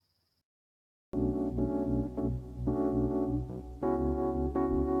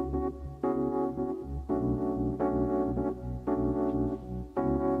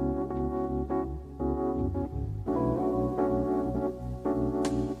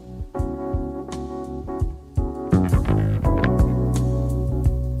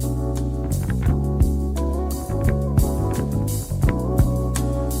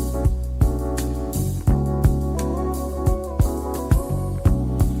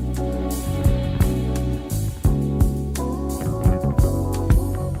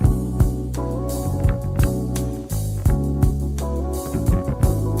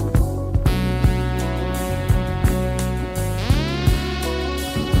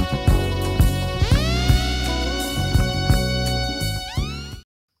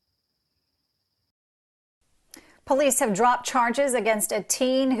Police have dropped charges against a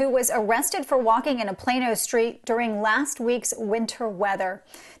teen who was arrested for walking in a Plano street during last week's winter weather.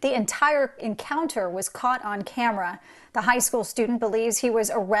 The entire encounter was caught on camera. The high school student believes he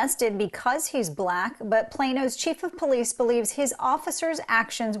was arrested because he's black, but Plano's chief of police believes his officers'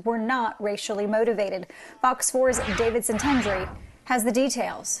 actions were not racially motivated. Fox 4's David Santendry has the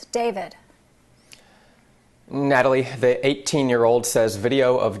details. David. Natalie, the 18-year-old says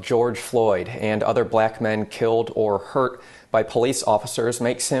video of George Floyd and other black men killed or hurt by police officers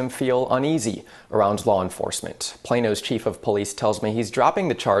makes him feel uneasy around law enforcement. Plano's chief of police tells me he's dropping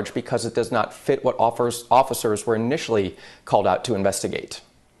the charge because it does not fit what officers were initially called out to investigate.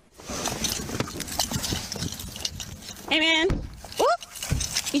 Hey, man.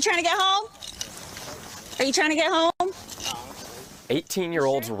 Whoop. You trying to get home? Are you trying to get home?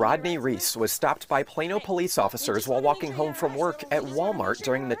 18-year-old Rodney Reese was stopped by Plano police officers while walking home from work at Walmart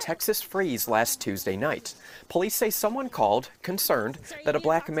during the Texas freeze last Tuesday night. Police say someone called, concerned that a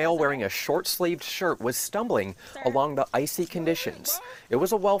black male wearing a short-sleeved shirt was stumbling along the icy conditions. It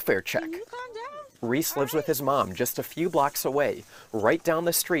was a welfare check. Reese lives with his mom just a few blocks away, right down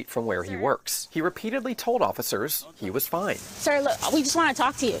the street from where he works. He repeatedly told officers he was fine. Sir, look, we just want to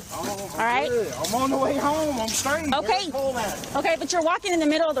talk to you. All right? I'm on the way home. I'm straight. Okay. Okay, but you're walking in the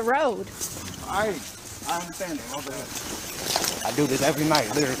middle of the road. I understand that. I do this every night,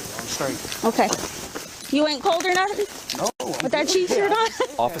 literally. I'm straight. Okay. You ain't cold or nothing? No. With that cheap shirt on?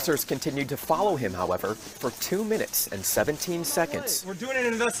 Officers continued to follow him, however, for 2 minutes and 17 seconds. We're doing an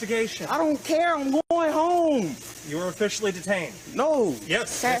investigation. I don't care. I'm going home. You were officially detained. No.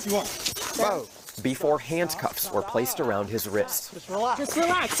 Yes, yes you are. Bro. Before handcuffs were placed around his wrists. Just relax. Just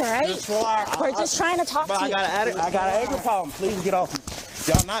relax, all right? Just relax. We're just trying to talk to you. I got an anger problem. Please get off me.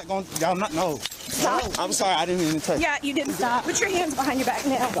 Y'all not, no. Stop. I'm sorry, I didn't mean to touch. Yeah, you didn't stop. Put your hands behind your back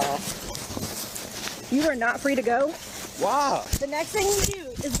now. You are not free to go. Wow. The next thing you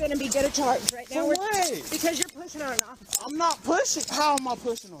do is going to be get a charge right now. For what? Because you're pushing on an officer. I'm not pushing. How am I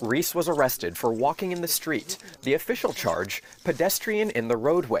pushing on? Reese was arrested for walking in the street. The official charge, pedestrian in the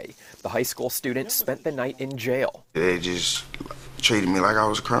roadway. The high school student spent the night in jail. They just treated me like I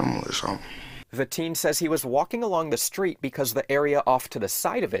was a criminal or something. The teen says he was walking along the street because the area off to the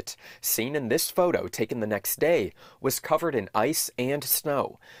side of it, seen in this photo taken the next day, was covered in ice and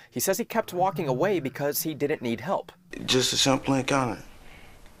snow. He says he kept walking away because he didn't need help. Just a simple encounter.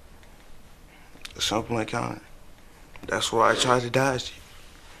 A simple encounter. That's why I tried to dodge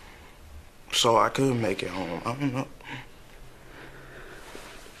you. So I could make it home. I don't know.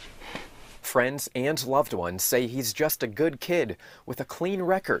 Friends and loved ones say he's just a good kid with a clean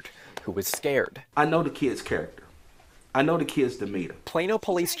record who was scared. I know the kid's character. I know the kid's demeanor. Plano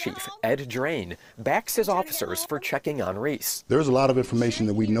Police Chief Ed Drain backs his officers for checking on Reese. There's a lot of information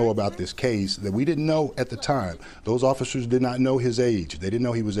that we know about this case that we didn't know at the time. Those officers did not know his age. They didn't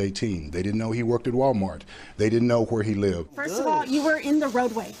know he was 18. They didn't know he worked at Walmart. They didn't know where he lived. First of all, you were in the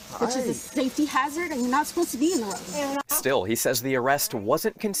roadway, which is a safety hazard, and you're not supposed to be in the roadway. Still, he says the arrest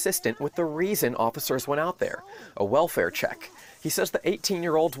wasn't consistent with the reason officers went out there, a welfare check. He says the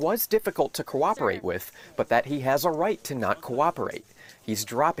 18-year-old was difficult to cooperate with, but that he has a right to not cooperate. He's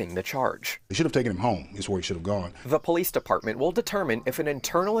dropping the charge. They should have taken him home, is where he should have gone. The police department will determine if an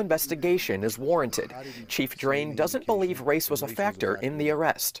internal investigation is warranted. Chief Drain doesn't believe race was a factor in the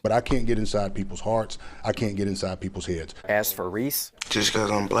arrest. But I can't get inside people's hearts. I can't get inside people's heads. As for Reese, just because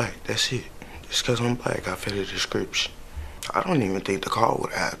I'm black, that's it. Just because I'm black, I fit the description. I don't even think the call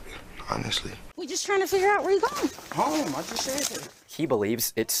would happen, honestly. We're just trying to figure out where you're going. Home, I just said that. he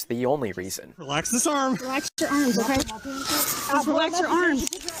believes it's the only reason. Relax this arm. Relax your arms, okay? Just relax your arms.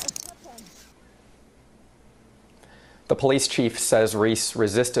 The police chief says Reese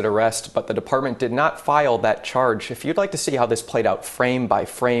resisted arrest, but the department did not file that charge. If you'd like to see how this played out frame by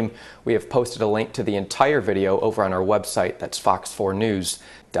frame, we have posted a link to the entire video over on our website. That's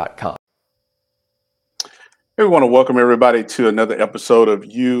fox4news.com. We want to welcome everybody to another episode of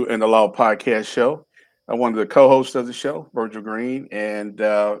You and the Law podcast show. I'm one of the co-hosts of the show, Virgil Green, and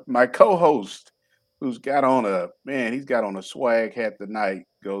my co-host, who's got on he's got on a swag hat tonight,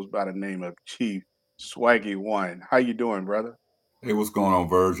 goes by the name of Chief Swaggy One. How you doing, brother? Hey, what's going on,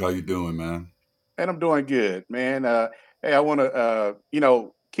 Verge? How you doing, man? And I'm doing good, man. Hey, I want to,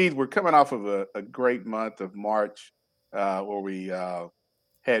 Keith, we're coming off of a great month of March where we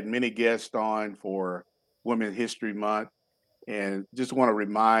had many guests on for Women's History Month. And just want to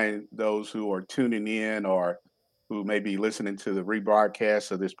remind those who are tuning in or who may be listening to the rebroadcast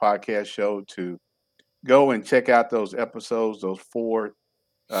of this podcast show to go and check out those episodes, those 4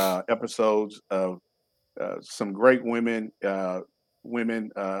 episodes of some great women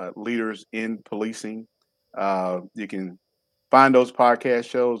leaders in policing. You can find those podcast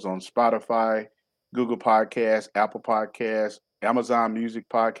shows on Spotify, Google Podcasts, Apple Podcasts, Amazon Music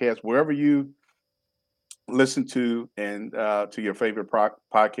Podcasts, wherever you listen to and to your favorite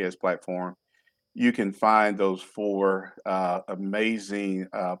podcast platform. You can find those four amazing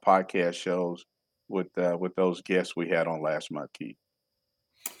podcast shows with those guests we had on last month, Keith.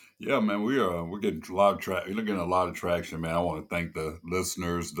 Yeah, man, we're getting a lot of we're getting a lot of traction, man. I want to thank the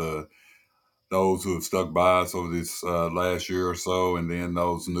listeners, those who have stuck by us over this last year or so, and then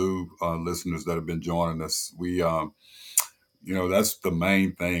those new listeners that have been joining us. That's the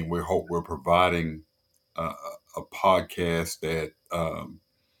main thing. We hope we're providing a podcast that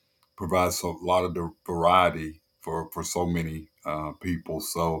provides a lot of the variety for so many people.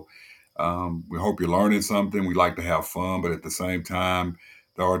 So we hope you're learning something. We like to have fun, but at the same time,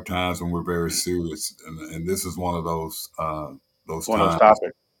 there are times when we're very serious, and this is one of those One of those times.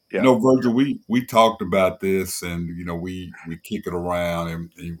 topics. Yeah. Virgil, we talked about this, and we kick it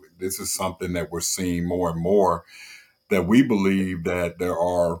around, and this is something that we're seeing more and more. That we believe that there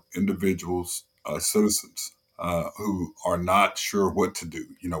are individuals, citizens, who are not sure what to do.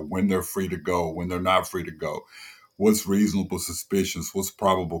 When they're free to go, when they're not free to go. What's reasonable suspicions? What's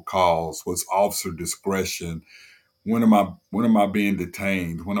probable cause? What's officer discretion? When am I being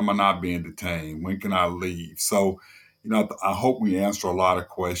detained? When am I not being detained? When can I leave? So, I hope we answer a lot of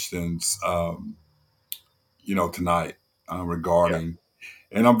questions, tonight Yeah. regarding.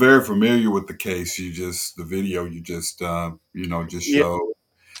 And I'm very familiar with the case. The video you just Yeah. showed.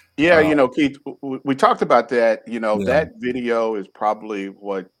 Yeah, Keith, we talked about that. Yeah, That video is probably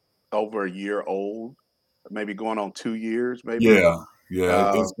over a year old, maybe going on 2 years, maybe. yeah.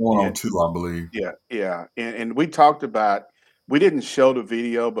 It's going Yeah, on too, I believe. yeah. And we talked about, we didn't show the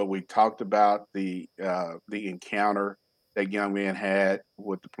video, but we talked about the encounter that young man had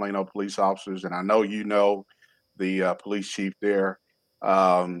with the Plano police officers, and I know the police chief there.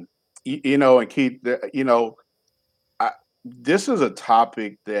 And Keith, I, this is a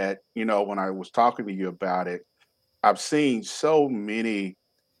topic that, when I was talking to you about it, I've seen so many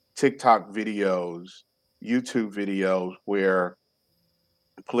TikTok videos, YouTube videos where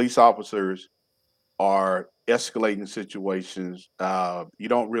police officers are escalating situations. You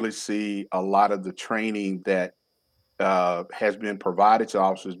don't really see a lot of the training that has been provided to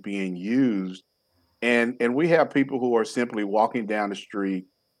officers being used. And we have people who are simply walking down the street,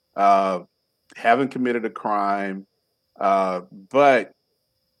 uh, haven't committed a crime, but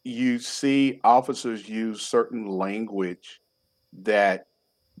you see officers use certain language that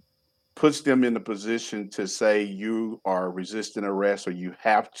puts them in the position to say you are resisting arrest or you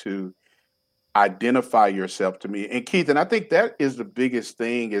have to identify yourself to me. And Keith, and I think that is the biggest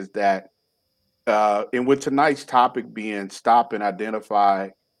thing is that, and with tonight's topic being stop and identify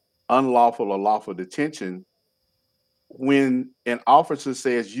unlawful or lawful detention, when an officer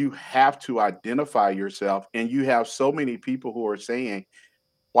says you have to identify yourself, and you have so many people who are saying,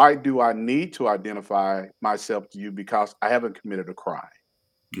 why do I need to identify myself to you? Because I haven't committed a crime.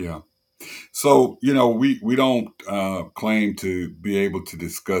 Yeah. So, we don't claim to be able to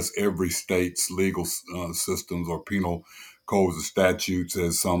discuss every state's legal systems or penal codes or statutes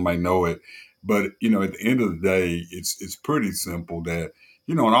as some may know it. But, at the end of the day, it's pretty simple that,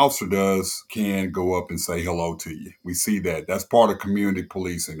 an officer can go up and say hello to you. We see that. That's part of community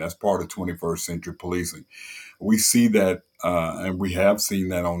policing. That's part of 21st century policing. We see that, and we have seen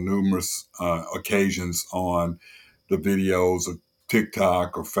that on numerous occasions on the videos of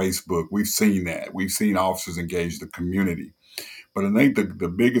TikTok or Facebook. We've seen that. We've seen officers engage the community. But I think the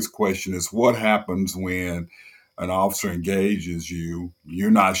biggest question is what happens when an officer engages you, you're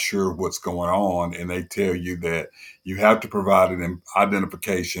not sure what's going on, and they tell you that you have to provide an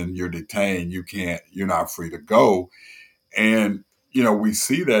identification, you're detained, you're not free to go. And, we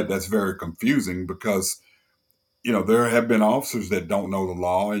see that that's very confusing because there have been officers that don't know the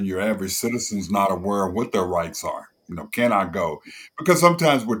law, and your average citizen's not aware of what their rights are. Can I go? Because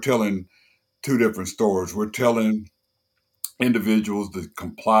sometimes we're telling two different stories. We're telling individuals that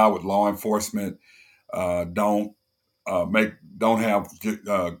comply with law enforcement, don't have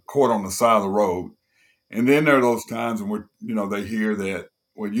court on the side of the road, and then there are those times when they hear that,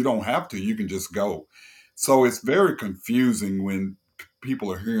 well, you don't have to, you can just go. So it's very confusing when people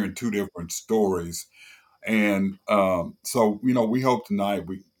are hearing two different stories. And so, we hope tonight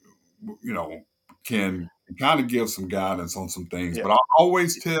we, can kind of give some guidance on some things. Yeah. But I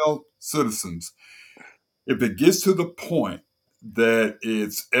always tell citizens, if it gets to the point that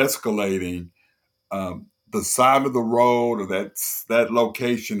it's escalating, the side of the road or that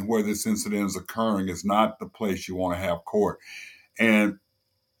location where this incident is occurring is not the place you want to have court. And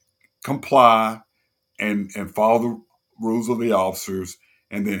comply and follow the rules of the officers,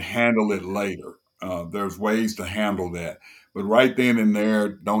 and then handle it later. There's ways to handle that, but right then and there,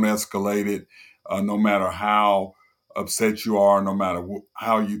 don't escalate it. No matter how upset you are, no matter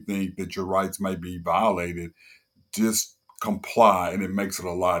how you think that your rights may be violated, just comply, and it makes it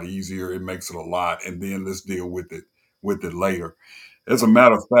a lot easier. It makes it a lot, and then let's deal with it later. As a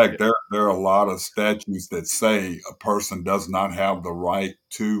matter of fact, there are a lot of statutes that say a person does not have the right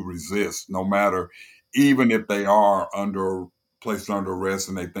to resist, no matter, even if they are placed under arrest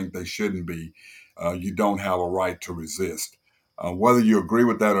and they think they shouldn't be. You don't have a right to resist. Whether you agree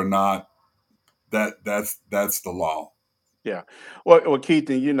with that or not, that's the law. Yeah. Well, Keith,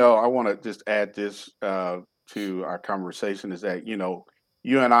 and I want to just add this to our conversation is that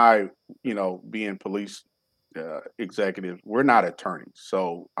you and I, being police executives, we're not attorneys,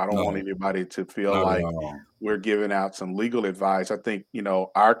 so I don't want No, anybody to feel not at like all. we're giving out some legal advice. I think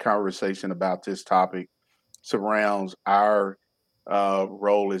our conversation about this topic surrounds our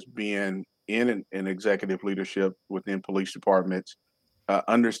role as being in an executive leadership within police departments,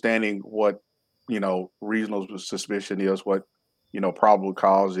 understanding what reasonable suspicion is, what probable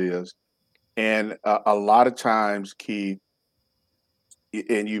cause is, and a lot of times, Keith,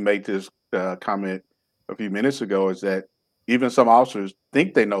 and you made this comment a few minutes ago, is that even some officers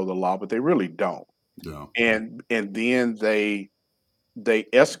think they know the law, but they really don't, Yeah. and then they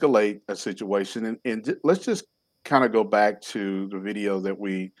escalate a situation, and let's just kind of go back to the video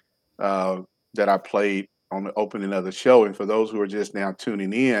uh, that I played on the opening of the show, and for those who are just now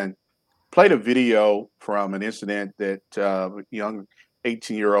tuning in, played a video from an incident that a young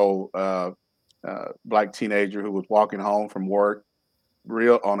 18-year-old black teenager who was walking home from work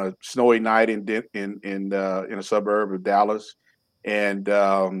real on a snowy night in a suburb of Dallas, and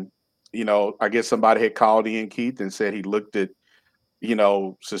I guess somebody had called in, Keith, and said he looked at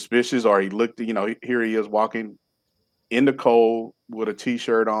suspicious, or he looked at here he is walking in the cold with a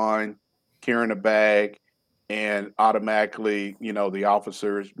t-shirt on, carrying a bag, and automatically, the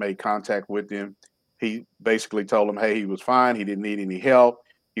officers made contact with him. He basically told them, hey, he was fine. He didn't need any help.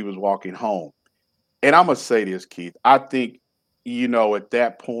 He was walking home. And I'm gonna say this, Keith. I think, at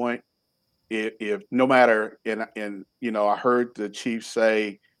that point, if no matter, and I heard the chief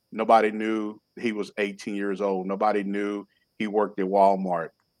say nobody knew he was 18 years old. Nobody knew he worked at Walmart.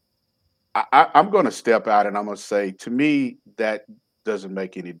 I'm going to step out and I'm going to say, to me, that doesn't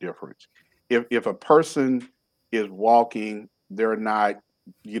make any difference. If a person is walking, they're not,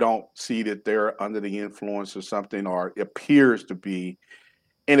 you don't see that they're under the influence or something, or appears to be.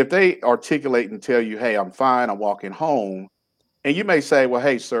 And if they articulate and tell you, hey, I'm fine, I'm walking home, and you may say, well,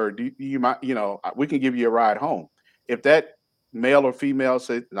 hey, sir, do you might, we can give you a ride home. If that male or female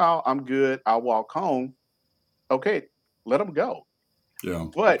says, no, I'm good, I'll walk home, okay, let them go. Yeah.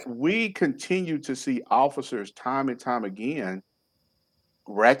 But we continue to see officers time and time again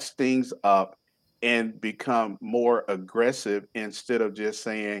ratchet things up and become more aggressive instead of just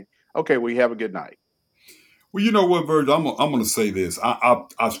saying, okay, we have a good night. Well, you know what, Virg? I'm going to say this.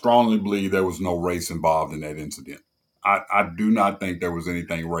 I strongly believe there was no race involved in that incident. I do not think there was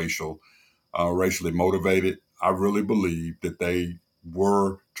anything racially motivated. I really believe that they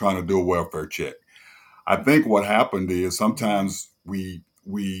were trying to do a welfare check. I think what happened is sometimes we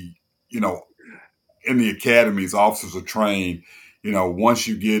you know in the academies, officers are trained. Once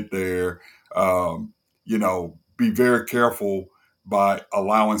you get there, be very careful by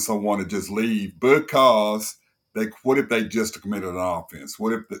allowing someone to just leave, because what if they just committed an offense?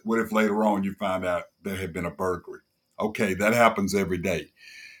 What if later on you find out there had been a burglary? Okay, that happens every day.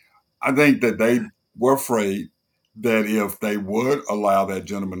 I think that they were afraid that if they would allow that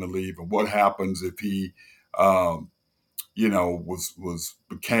gentleman to leave, and what happens if he, um, was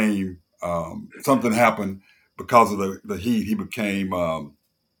became something happened because of the heat. He became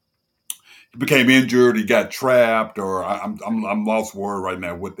injured. He got trapped, or I'm lost for word right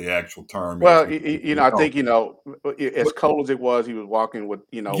now what the actual term is. Well, I think, as But cold as it was, he was walking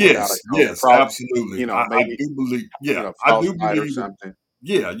without a yes, coat, yes, absolutely. I maybe, do believe. Yeah, I do frostbite or believe that. something.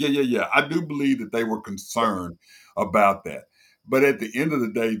 Yeah. I do believe that they were concerned about that. But at the end of the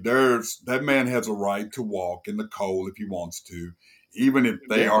day, that man has a right to walk in the cold if he wants to, even if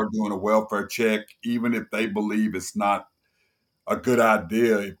they Yeah. are doing a welfare check, even if they believe it's not a good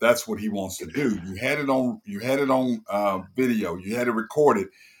idea. If that's what he wants to do, you had it on. You had it on video. You had it recorded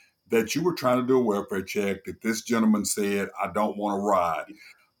that you were trying to do a welfare check. That this gentleman said, "I don't want to ride."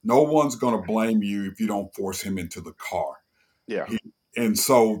 No one's going to blame you if you don't force him into the car. Yeah. He, and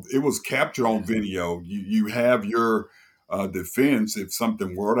so it was captured on video. You have your defense if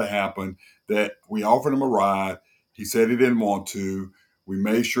something were to happen, that we offered him a ride. He said he didn't want to. We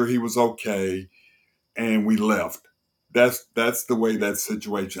made sure he was okay. and we left. That's the way that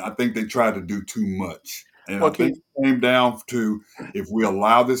situation. I think they tried to do too much, and I Well, think Keith, it came down to if we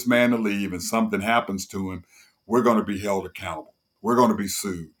allow this man to leave and something happens to him, we're going to be held accountable. We're going to be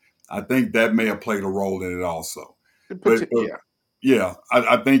sued. I think that may have played a role in it also. But yeah. yeah,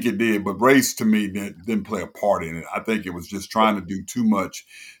 I think it did. But race to me didn't play a part in it. I think it was just trying to do too much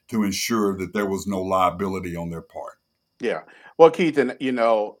to ensure that there was no liability on their part. Yeah. Well, Keith, and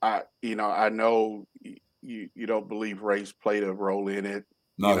I know you don't believe race played a role in it.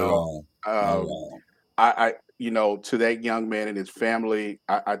 You Not at know, all. Not at um, all. to that young man and his family,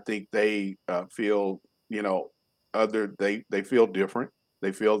 I think they feel, you know, they feel different.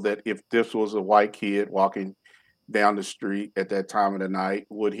 They feel that if this was a white kid walking down the street at that time of the night,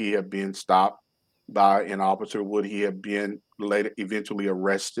 would he have been stopped by an officer? Would he have been later eventually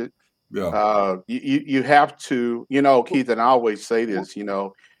arrested? Yeah. You have to, Keith, and I always say this,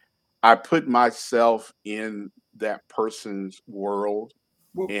 I put myself in that person's world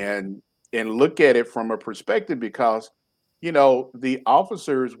Well, and look at it from a perspective because, the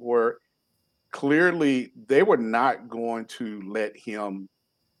officers were clearly they were not going to let him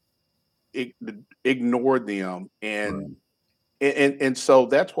ignore them right. and so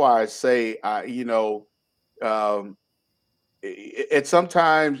that's why I say um at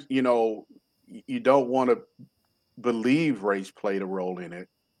sometimes you don't want to believe race played a role in it,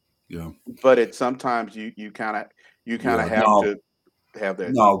 Yeah. but at sometimes you kind of Yeah. have No. to have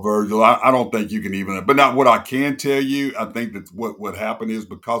that. No, Virgil, I don't think you can even. But not what I can tell you. I think that what happened is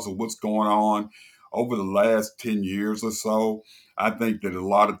because of what's going on over the last 10 years or so. I think that a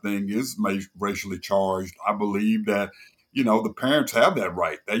lot of things is racially charged. I believe that the parents have that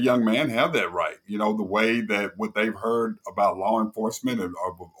right. That young man have that right. The way that what they've heard about law enforcement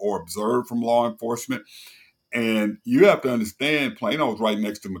or observed from law enforcement. And you have to understand, Plano's right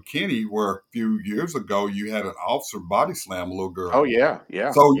next to McKinney, where a few years ago you had an officer body slam a little Oh girl. yeah,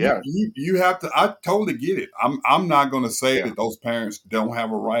 yeah, So you, yeah, you you have to. I totally get it. I'm not going to say yeah, that those parents don't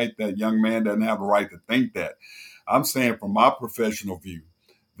have a right. That young man doesn't have a right to think that. I'm saying from my professional view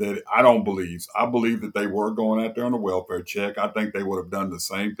that I don't believe. I believe that they were going out there on a welfare check. I think they would have done the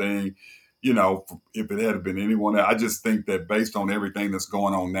same thing. If it had been anyone else. I just think that based on everything that's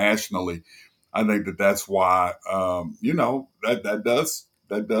going on nationally, I think that that's why that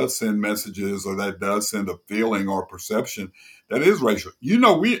does send messages or that does send a feeling or perception that is racial. You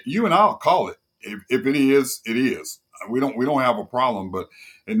and I'll call it. If it is, it is. We don't have a problem. But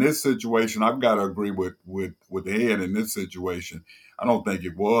in this situation, I've got to agree with Ed in this situation. I don't think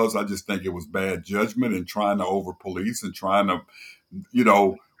it was. I just think it was bad judgment and trying to over police and trying to,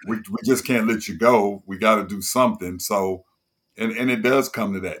 we just can't let you go. We got to do something. So, and it does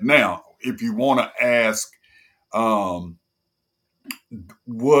come to that. Now, if you want to ask, um,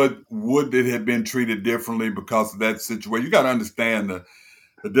 would it have been treated differently because of that situation? You got to understand the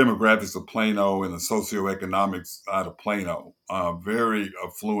demographics of Plano and the socioeconomic side of Plano. Very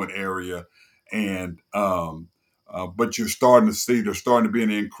affluent area, and but you're starting to see there's starting to be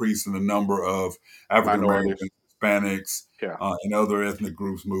an increase in the number of African minorities. Americans, Hispanics, Yeah. and other ethnic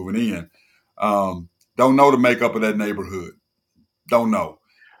groups moving in. Don't know the makeup of that neighborhood. Don't know.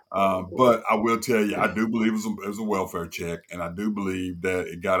 But I will tell you, I do believe it was a welfare check, and I do believe that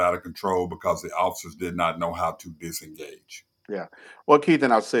it got out of control because the officers did not know how to disengage. Yeah. Well, Keith,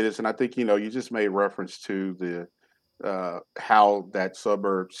 and I'll say this, and I think you just made reference to the how that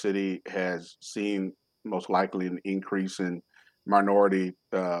suburb city has seen most likely an increase in minority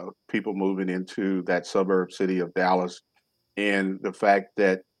people moving into that suburb city of Dallas, and the fact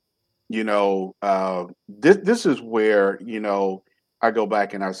that this is where I go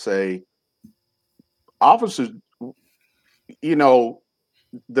back and I say officers, you know,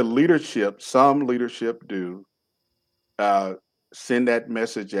 the leadership, some leadership do uh, send that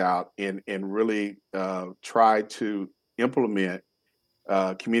message out and really try to implement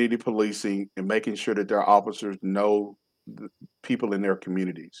community policing and making sure that their officers know the people in their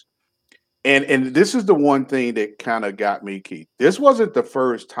communities. And this is the one thing that kind of got me, Keith. This wasn't the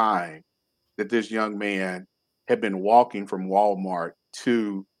first time that this young man had been walking from Walmart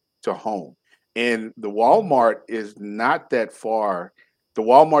to home. And the Walmart is not that far. The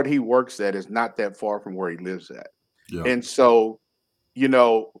Walmart he works at is not that far from where he lives at. Yeah. And so, you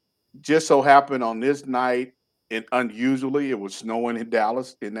know, just so happened on this night, and unusually it was snowing in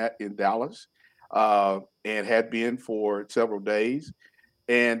Dallas, in Dallas, and had been for several days.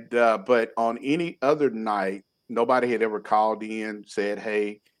 And but on any other night, nobody had ever called in, said,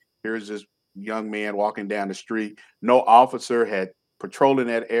 "Hey, here's this young man walking down the street." No officer had patrolling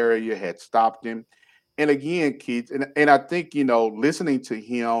that area had stopped him. And again, Keith, and I think listening to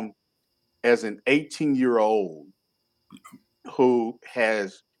him as an 18-year-old who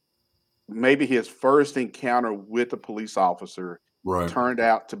has maybe his first encounter with a police officer Right. turned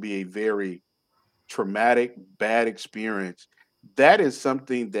out to be a very traumatic, bad experience, that is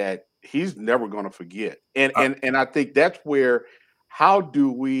something that he's never going to forget. And I, and I think that's where how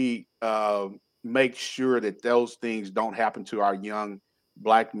do we make sure that those things don't happen to our young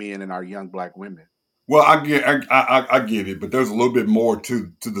black men and our young black women? well, I get it, but there's a little bit more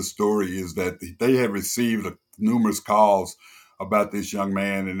to the story. Is that they had received numerous calls about this young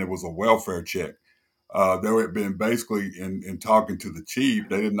man, and it was a welfare check. There had been basically in talking to the chief,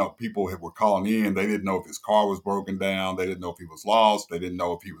 they didn't know people were calling in. They didn't know if his car was broken down. They didn't know if he was lost. They didn't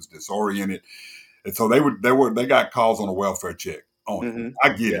know if he was disoriented. And so they got calls on a welfare check on him. Hmm. I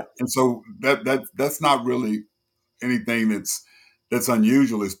get Yeah. it. And so that's not really anything that's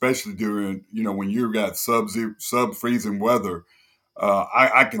unusual, especially during, when you got sub freezing weather.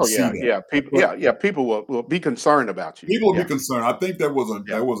 I can Oh see yeah, that. yeah. People, But yeah, yeah. People will be concerned about you. people will be Yeah, concerned. I think yeah,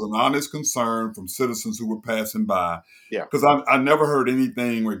 there was an honest concern from citizens who were passing by, yeah. because I never heard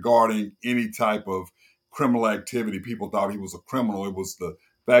anything regarding any type of criminal activity. People thought he was a criminal. It was the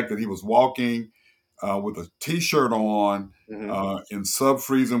fact that he was walking with a t-shirt on Hmm. in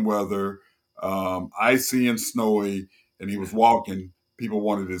sub-freezing weather, icy and snowy, and he was walking. People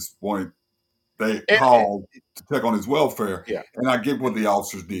wanted they And called to check on his welfare, yeah, and I get what the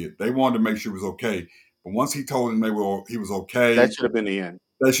officers did. They wanted to make sure he was okay. But once he told them he was that okay, should have been the end.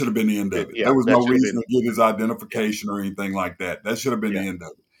 that should have been the end of it. Yeah, There was that no should have reason been. to get his Yeah, identification or anything like that. That should have been yeah, the end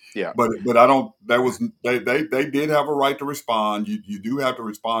of it. yeah, But I don't. That was they did have a right to respond. You do have to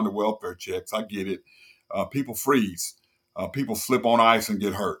respond to welfare checks. I get it. People freeze. People slip on ice and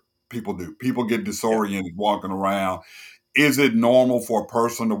get hurt. People do. People get yeah. disoriented walking around. Is it normal for a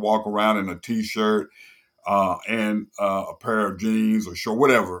person to walk around in a t-shirt and a pair of jeans or short,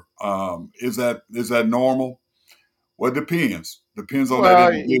 whatever? Is that normal? Well, it depends. Depends on that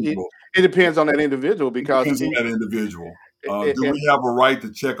Well, individual. it depends on that individual It because depends on that individual. Do it, we have a right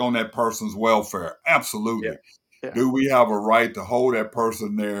to check on that person's welfare? yeah, Absolutely. yeah, Do we have a right to hold that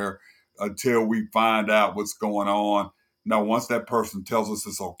person there until we find out what's going on? Now, once that person tells us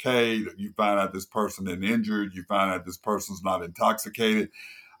it's okay, that you find out this person isn't injured, you find out this person's not intoxicated,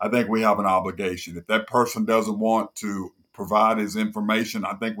 I think we have an obligation. If that person doesn't want to provide his information,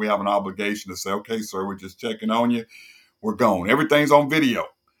 I think we have an obligation to say, okay, sir, we're just checking on you. We're gone. Everything's on video.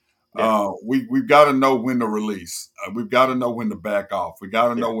 yeah, We've got to know when to release. We've got to know when to back off. We got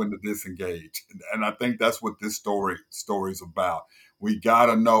to yeah, know when to disengage. And I think that's what this story is about. We got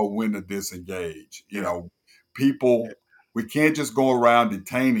to know when to disengage. yeah, People. We can't just go around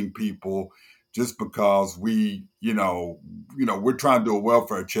detaining people just because we're trying to do a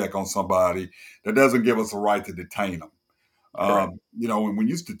welfare check on somebody. That doesn't give us a right to detain them. correct. And when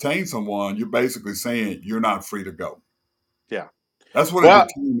you detain someone, you're basically saying you're not free to go. Yeah. That's what a Well,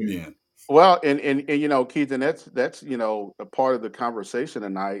 detainment is. well, and Keith, and that's a part of the conversation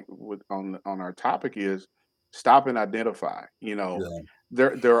tonight with on our topic is stop and identify. Yeah.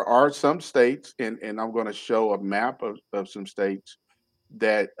 There are some states, and I'm going to show a map of some states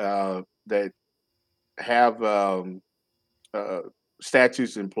that have uh,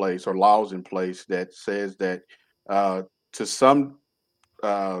 statutes in place or laws in place that says that uh, to some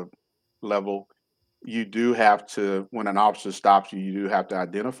uh, level you do have to, when an officer stops you, you do have to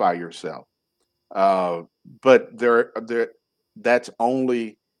identify yourself. Uh, but that's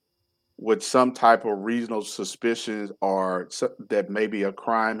only with some type of reasonable suspicions or that maybe a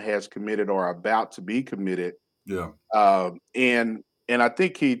crime has committed or about to be committed. Yeah. And I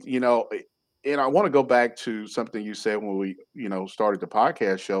think and I want to go back to something you said when we started the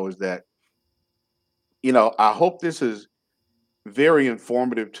podcast show is that I hope this is very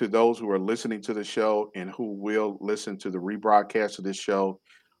informative to those who are listening to the show and who will listen to the rebroadcast of this show,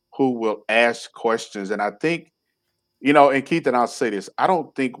 who will ask questions. And I think, and Keith and I'll say this, I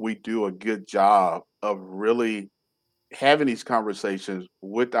don't think we do a good job of really having these conversations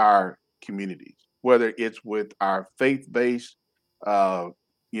with our communities, whether it's with our faith-based, uh,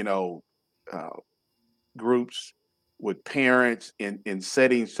 you know, uh, groups, with parents in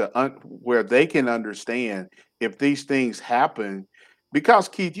settings where they can understand if these things happen. Because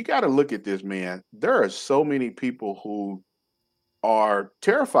Keith, you got to look at this, man. There are so many people who are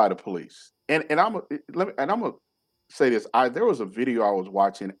terrified of police, and I'm gonna say this. There was a video I was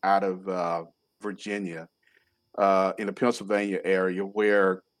watching out of Virginia, in the Pennsylvania area,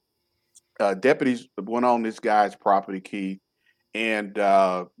 where deputies went on this guy's property, Keith, and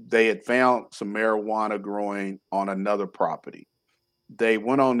they had found some marijuana growing on another property. They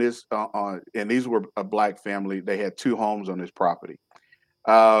went on this, and these were a black family. They had two homes on this property.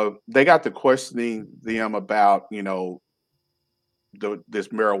 They got to questioning them about, this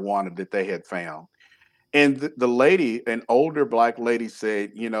marijuana that they had found. And the lady, an older black lady,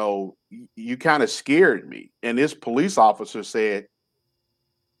 said, you kind of scared me. And this police officer said,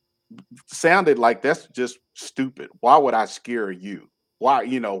 sounded like that's just stupid. Why would I scare you? Why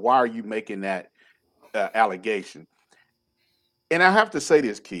are you making that allegation? And I have to say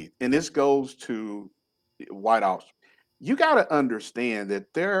this, Keith, and this goes to White House. You got to understand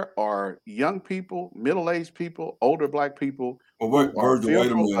that there are young people, middle-aged people, older black people Well, who are Virgil, wait a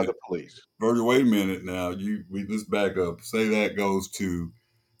fearful of minute. the police. Virgil, wait a minute now. We just back up. Say that goes to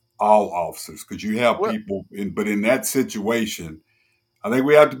all officers because you have Well, people but in that situation, I think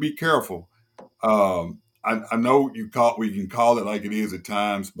we have to be careful. I know we can call it like it is at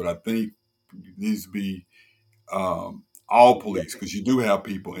times, but I think it needs to be all police because you do have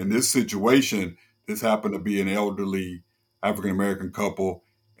people in this situation. This happened to be an elderly African American couple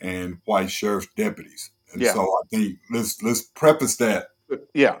and white sheriff's deputies, and yeah, so I think let's preface that.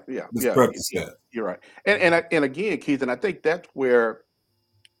 yeah, yeah, Let's yeah, preface yeah. that. You're right. And again, Keith, and I think that's where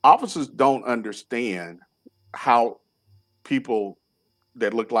officers don't understand how people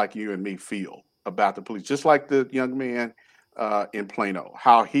that look like you and me feel about the police. Just like the young man in Plano,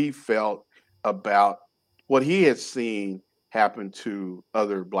 how he felt about what he had seen happen to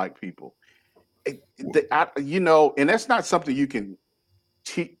other black people. And that's not something you can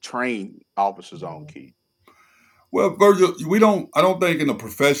train officers on, Keith. Well, Virgil, we don't. I don't think in the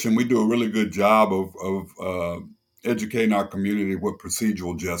profession we do a really good job of educating our community what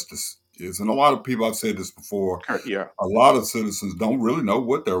procedural justice is, and a lot of people. I've said this before. Yeah, A lot of citizens don't really know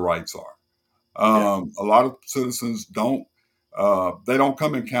what their rights are. yeah. A lot of citizens don't. They don't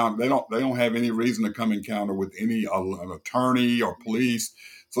come encounter. They don't have any reason to come encounter with any an attorney or police.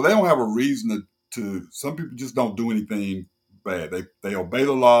 So they don't have a reason to. Some people just don't do anything bad. They obey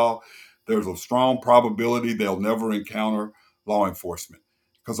the law. There's a strong probability they'll never encounter law enforcement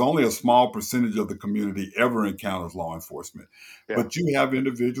because only a small percentage of the community ever encounters law enforcement. Yeah. But you have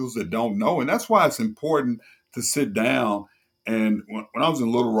individuals that don't know, and that's why it's important to sit down. And when I was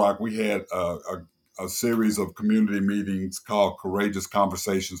in Little Rock, we had a series of community meetings called Courageous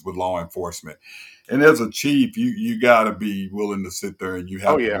Conversations with Law Enforcement. And as a chief, you got to be willing to sit there and you Oh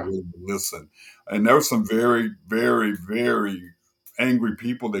have to be yeah. willing to listen. And there's some very, very, very angry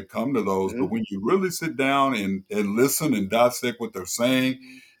people that come to those. But Hmm. when you really sit down and listen and dissect what they're saying,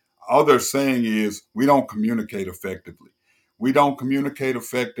 all they're saying is we don't communicate effectively. We don't communicate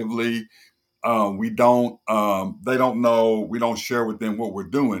effectively. We don't. They don't know. We don't share with them what we're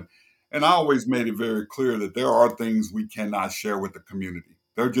doing. And I always made it very clear that there are things we cannot share with the community.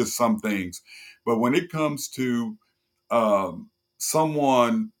 There are just some things. But when it comes to um,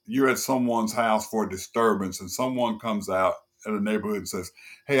 you're at someone's house for a disturbance, and someone comes out at a neighborhood and says,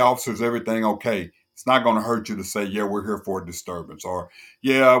 "Hey, officers, everything okay?" It's not going to hurt you to say, "Yeah, we're here for a disturbance," or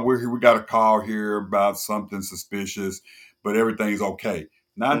 "Yeah, we're here. We got a call here about something suspicious, but everything's okay."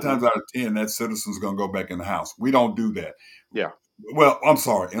 Nine Hmm. times out of 10, that citizen's going to go back in the house. We don't do that. Yeah. Well, I'm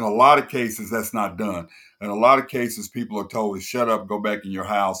sorry. In a lot of cases, that's not done. In a lot of cases, people are told to shut up, go back in your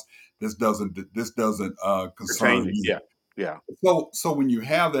house. This doesn't Pertain concern you. you. Yeah. Yeah. So when you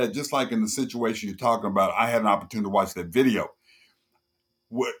have that, just like in the situation you're talking about, I had an opportunity to watch that video.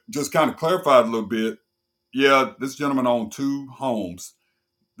 What just kind of clarified a little bit. Yeah, this gentleman owned two homes.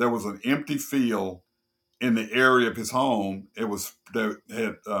 There was an empty field in the area of his home. It was there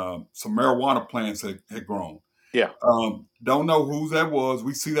had some marijuana plants that had grown. Yeah. Don't know whose that was.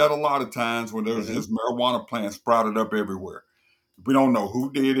 We see that a lot of times where there's Hmm. just marijuana plants sprouted up everywhere. We don't know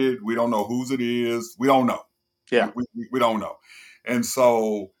who did it. We don't know whose it is. We don't know. We, Yeah. we, we don't know. And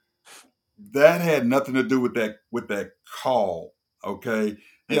so that had nothing to do with that call. Okay.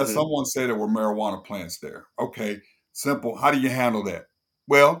 Yeah, Hmm. someone said there were marijuana plants there. Okay. Simple. How do you handle that?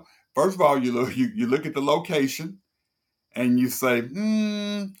 Well, first of all, you look at the location and you say,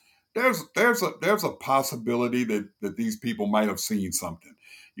 there's a possibility that these people might have seen something.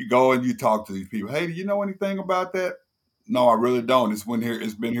 You go and you talk to these people. Hey, do you know anything about that? No, I really don't. It's been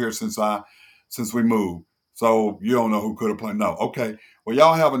here since we moved. So you don't know who could have planted. No, okay. Well,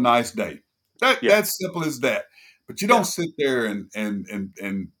 y'all have a nice day. Yeah. That's simple as that. But you don't Yeah. sit there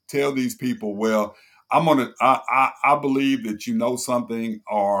and tell these people, well, I believe that you know something,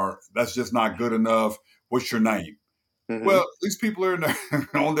 or that's just not good enough. What's your name? Hmm. Well, these people are in their,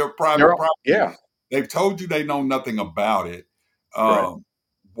 on their private They're property. yeah. They've told you they know nothing about it. Right.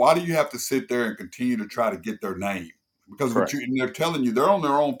 Why do you have to sit there and continue to try to get their name? Because Correct. and they're telling you they're on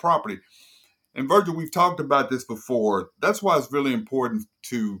their own property. And Virgil, we've talked about this before. That's why it's really important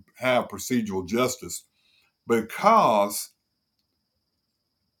to have procedural justice because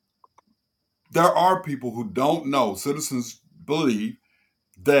there are people who don't know. Citizens believe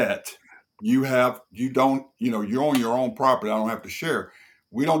that you're on your own property. I don't have to share.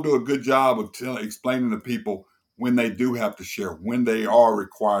 We don't do a good job of explaining to people when they do have to share, when they are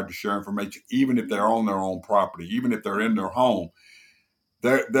required to share information, even if they're on their own property, even if they're in their home.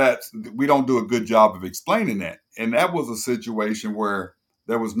 We don't do a good job of explaining that. And that was a situation where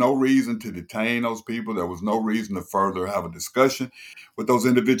there was no reason to detain those people. There was no reason to further have a discussion with those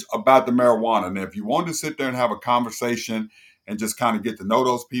individuals about the marijuana. And if you wanted to sit there and have a conversation and just kind of get to know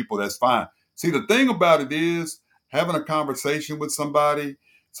those people, that's fine. See, the thing about it is having a conversation with somebody,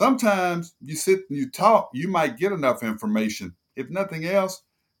 sometimes you sit and you talk, you might get enough information. If nothing else,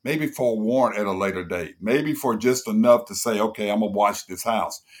 maybe for a warrant at a later date, maybe for just enough to say, okay, I'm going to watch this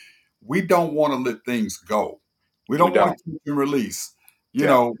house. We don't want to let things go. We don't want to keep and release. We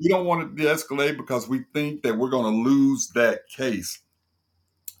don't want to de-escalate because we think that we're going to lose that case.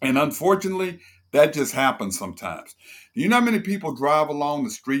 And unfortunately, that just happens sometimes. Do you know how many people drive along the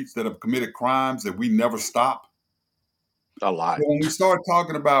streets that have committed crimes that we never stop? A lot. So when we start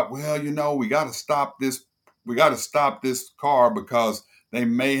talking about, well, we got to stop this car because they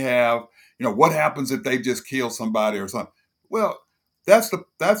may have, what happens if they just kill somebody or something? Well, that's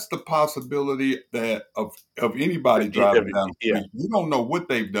the possibility that of anybody driving down the street. We don't know what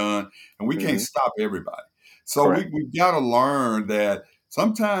they've done, and we can't stop everybody. So we got to learn that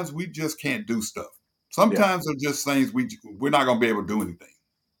sometimes we just can't do stuff. Sometimes they're just things we're not going to be able to do anything.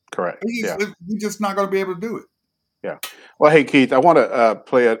 Correct. We're just not going to be able to do it. Yeah. Well, hey, Keith, I want to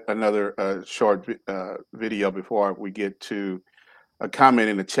play another short video before we get to a comment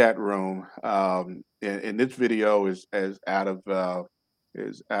in the chat room. And this video is out of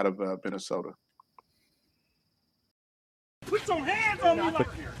Minnesota. Put some hands on me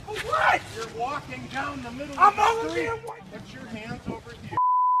like here. What? You're walking down the middle of the street. Put your hands over here.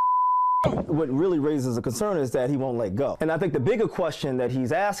 What really raises a concern is that he won't let go. And I think the bigger question that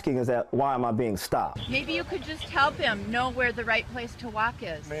he's asking is that, why am I being stopped? Maybe you could just help him know where the right place to walk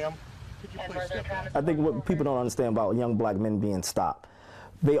is. Ma'am, could you please step down? I think what people don't understand about young black men being stopped,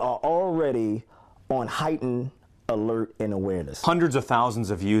 they are already on heightened alert and awareness. Hundreds of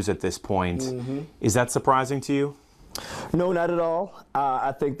thousands of views at this point. Is that surprising to you? No, not at all.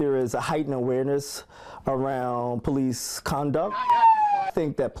 I think there is a heightened awareness around police conduct. I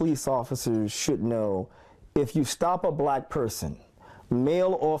think that police officers should know if you stop a black person,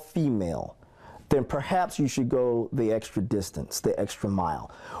 male or female, then perhaps you should go the extra distance, the extra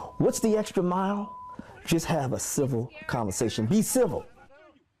mile. What's the extra mile? Just have a civil conversation. Be civil.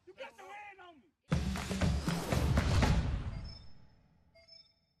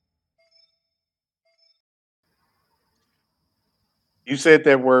 You said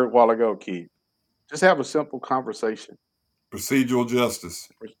that word a while ago, Keith. Just have a simple conversation. Procedural justice.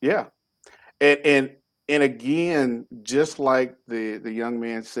 Yeah. And again, just like the young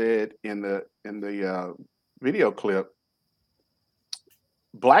man said in the video clip,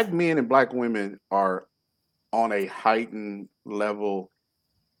 black men and black women are on a heightened level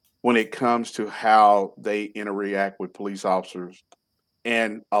when it comes to how they interact with police officers.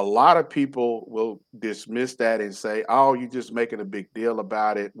 And a lot of people will dismiss that and say, oh, you're just making a big deal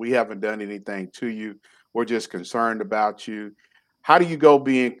about it. We haven't done anything to you. We're just concerned about you. How do you go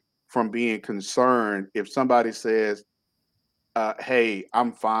from being concerned if somebody says, hey,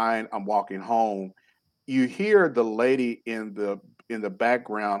 I'm fine, I'm walking home? You hear the lady in the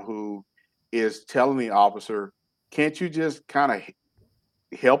background who is telling the officer, can't you just kind of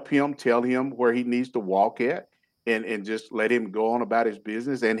help him, tell him where he needs to walk at? And just let him go on about his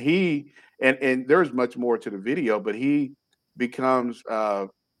business. And and there's much more to the video, but he becomes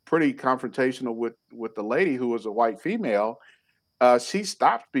pretty confrontational with the lady who was a white female. She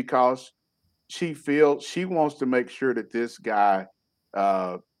stops because she feels she wants to make sure that this guy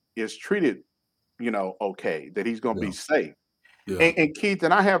is treated, okay, that he's going to be safe. And Keith,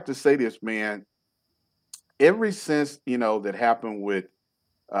 and I have to say this, man, ever since, that happened with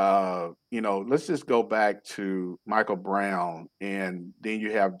let's just go back to Michael Brown, and then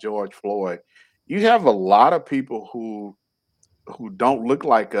you have George Floyd. You have a lot of people who don't look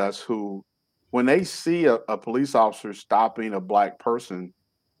like us, who, when they see a police officer stopping a black person,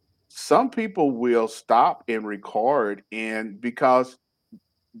 some people will stop and record, and because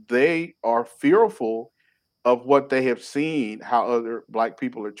they are fearful of what they have seen, how other black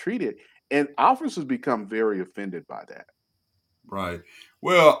people are treated, and officers become very offended by that. Right.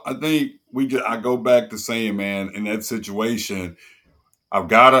 Well, I think I go back to saying, man, in that situation, I've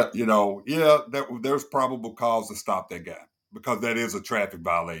got to, there's probable cause to stop that guy because that is a traffic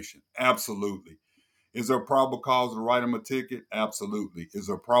violation. Absolutely. Is there a probable cause to write him a ticket? Absolutely. Is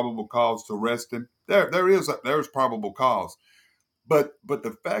there a probable cause to arrest him? There's probable cause. But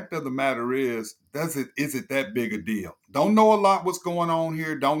the fact of the matter is it that big a deal? Don't know a lot what's going on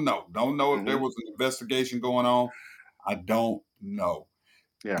here. Don't know if there was an investigation going on. I don't know.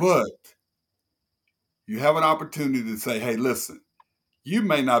 Yeah. But you have an opportunity to say, hey, listen, you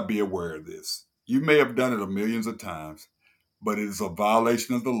may not be aware of this. You may have done it a millions of times, but it is a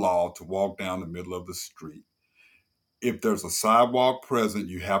violation of the law to walk down the middle of the street. If there's a sidewalk present,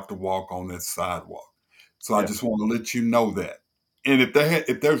 you have to walk on that sidewalk. So I just want to let you know that. And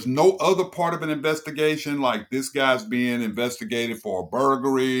if there's no other part of an investigation, like this guy's being investigated for a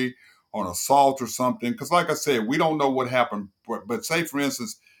burglary or an assault or something, because like I said, we don't know what happened. But say, for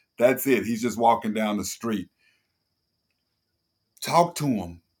instance, that's it. He's just walking down the street. Talk to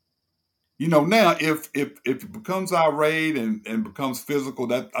him. Now if it becomes irate and becomes physical,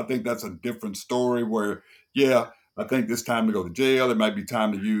 that I think that's a different story where, I think it's time to go to jail. It might be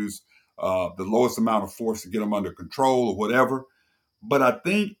time to use the lowest amount of force to get him under control or whatever. But I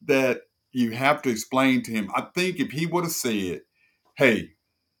think that you have to explain to him. I think if he would have said, "Hey,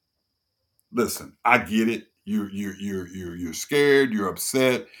 listen, I get it. You're scared. You're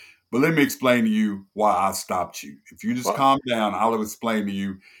upset. But let me explain to you why I stopped you. If you just calm down, I'll explain to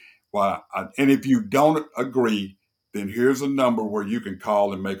you why. And if you don't agree, then here's a number where you can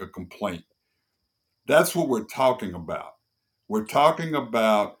call and make a complaint." That's what we're talking about. We're talking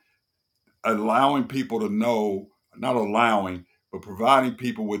about allowing people to know, not allowing, but providing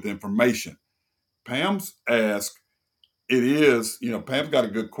people with information. Pam's asked, Pam's got a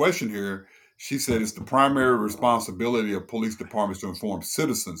good question here. She said it's the primary responsibility of police departments to inform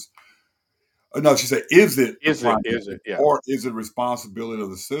citizens. No, she said, is it Yeah. or is it responsibility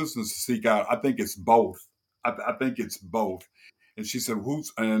of the citizens to seek out? I think it's both. I think it's both. And she said,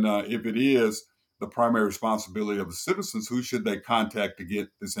 if it is the primary responsibility of the citizens, who should they contact to get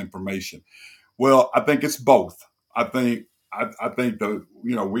this information? Well, I think it's both. I think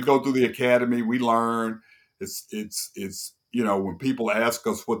we go through the academy, we learn. It's when people ask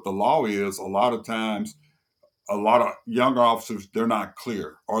us what the law is, a lot of times, a lot of younger officers, they're not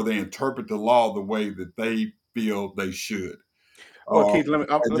clear, or they interpret the law the way that they feel they should. Well, Keith, let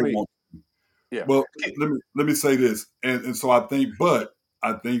me say this, and so I think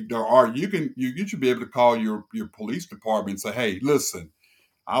there are you should be able to call your police department and say, hey, listen,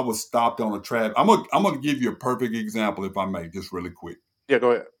 I was stopped on a traffic. I'm gonna give you a perfect example, if I may, just really quick. Yeah,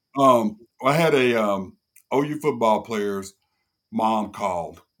 go ahead. I had a OU football player's mom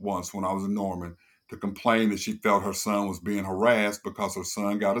called once when I was in Norman to complain that she felt her son was being harassed because her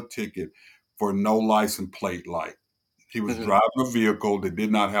son got a ticket for no license plate light. He was driving a vehicle that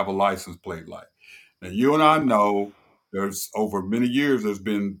did not have a license plate light. Now, you and I know there's over many years there's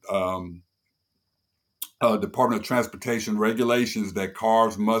been Department of Transportation regulations that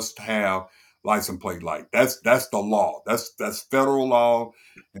cars must have license plate light. That's the law. That's federal law.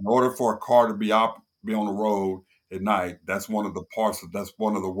 In order for a car to be on the road at night, that's one of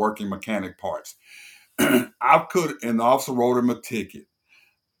the working mechanic parts. And the officer wrote him a ticket.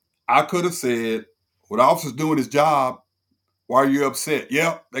 I could have said, well, the officer's doing his job. Why are you upset?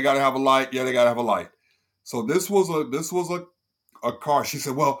 Yep, they got to have a light. Yeah, they got to have a light. So this was a car. She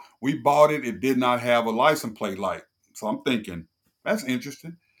said, well, we bought it. It did not have a license plate light. So I'm thinking, that's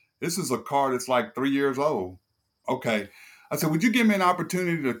interesting. This is a car that's like 3 years old. Okay. I said, would you give me an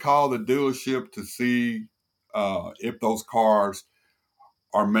opportunity to call the dealership to see if those cars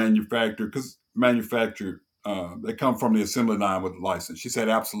are manufactured? Because they come from the assembly line with a license. She said,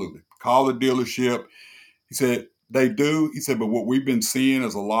 absolutely. Call the dealership. He said, they do. He said, but what we've been seeing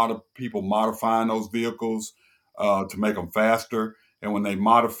is a lot of people modifying those vehicles to make them faster. And when they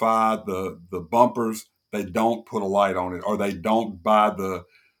modify the bumpers, they don't put a light on it, or they don't buy the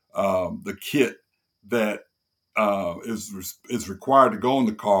kit that is required to go in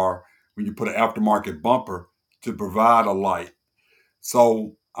the car when you put an aftermarket bumper to provide a light.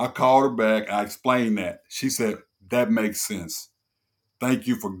 So I called her back. I explained that. She said, that makes sense. Thank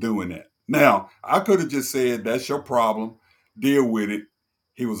you for doing that. Now, I could have just said, that's your problem. Deal with it.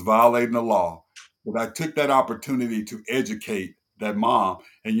 He was violating the law. But I took that opportunity to educate that mom.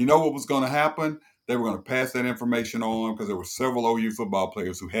 And you know what was going to happen? They were going to pass that information on, because there were several OU football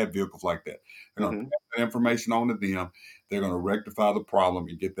players who had vehicles like that. They're going to pass that information on to them. They're going to rectify the problem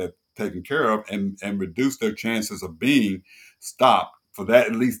and get that taken care of and reduce their chances of being stopped for that,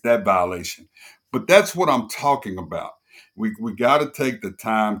 at least that violation. But that's what I'm talking about. We got to take the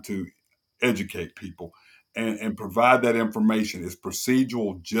time to educate people and provide that information. It's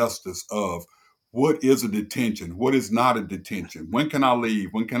procedural justice of what is a detention? What is not a detention? When can I leave?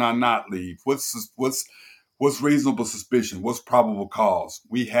 When can I not leave? What's reasonable suspicion? What's probable cause?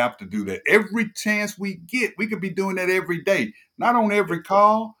 We have to do that every chance we get. We could be doing that every day, not on every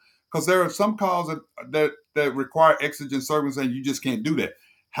call, because there are some calls that require exigent circumstances, and you just can't do that.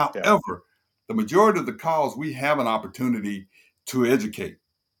 However, the majority of the calls, we have an opportunity to educate.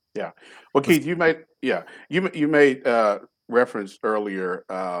 Yeah. Well, Keith, you made reference earlier,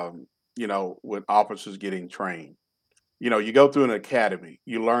 with officers getting trained. You go through an academy,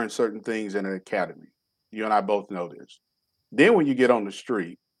 you learn certain things in an academy. You and I both know this. Then when you get on the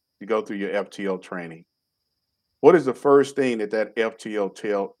street, you go through your FTO training. What is the first thing that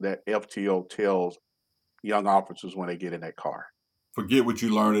FTO tells young officers when they get in that car? Forget what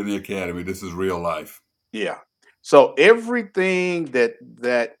you learned in the academy. This is real life. Yeah. So everything that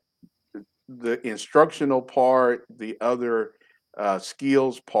the instructional part, the other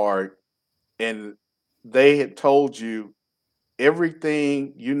skills part, and they had told you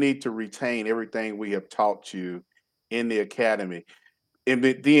everything you need to retain, everything we have taught you in the academy. And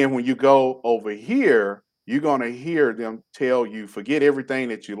then when you go over here, you're going to hear them tell you, forget everything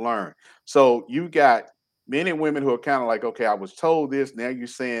that you learned. So you got men and women who are kind of like, okay, I was told this, now you're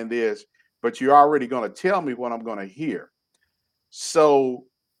saying this, but you're already going to tell me what I'm going to hear. So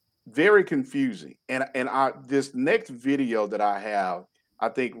very confusing. And this next video that I have, I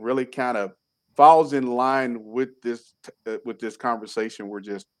think really kind of falls in line with this conversation we're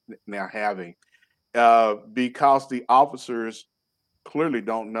just now having, because the officers clearly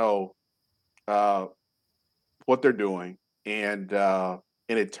don't know what they're doing, and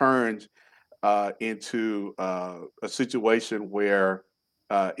it turns into a situation where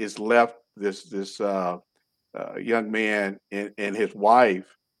it's left this young man and his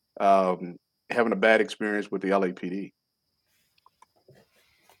wife having a bad experience with the LAPD.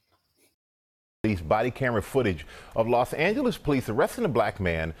 Body camera footage of Los Angeles police arresting a black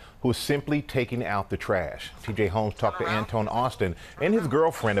man who was simply taking out the trash. TJ Holmes talked to Antone Austin and his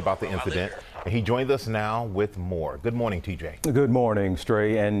girlfriend about the incident, and he joins us now with more. Good morning, TJ. Good morning,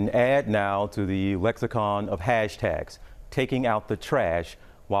 Stray. And add now to the lexicon of hashtags, taking out the trash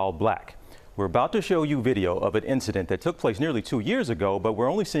while black. We're about to show you video of an incident that took place nearly 2 years ago, but we're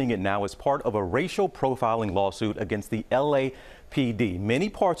only seeing it now as part of a racial profiling lawsuit against the LAPD. Many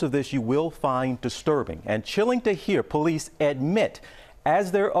parts of this you will find disturbing and chilling to hear police admit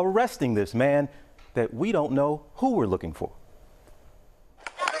as they're arresting this man that we don't know who we're looking for.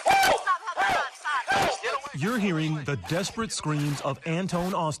 You're hearing the desperate screams of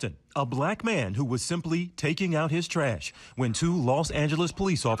Antone Austin, a black man who was simply taking out his trash when two Los Angeles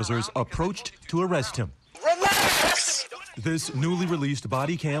police officers approached to arrest him. This newly released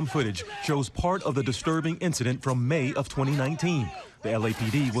body cam footage shows part of the disturbing incident from May of 2019. The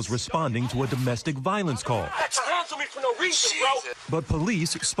LAPD was responding to a domestic violence call. But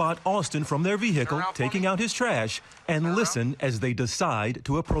police spot Austin from their vehicle taking out his trash and listen as they decide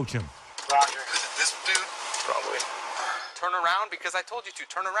to approach him. This dude? Probably. Turn around because I told you to.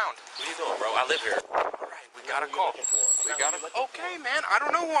 Turn around. What are you doing, bro? I live here. All right, we got a call. We got a... Okay, man. I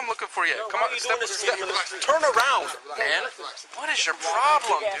don't know who I'm looking for yet. Come on, step. Turn around, man. What is your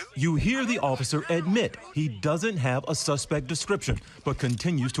problem, dude? You hear the officer admit he doesn't have a suspect description, but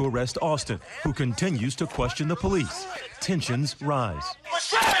continues to arrest Austin, who continues to question the police. Tensions rise.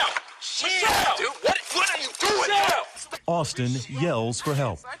 Michelle! Dude, what are you doing? Austin yells for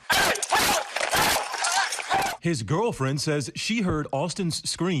help. His girlfriend says she heard Austin's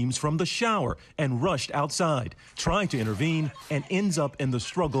screams from the shower and rushed outside, trying to intervene, and ends up in the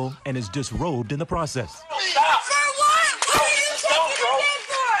struggle and is disrobed in the process. Stop! For what? What are you taking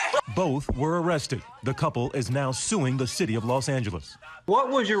it for? Both were arrested. The couple is now suing the city of Los Angeles. What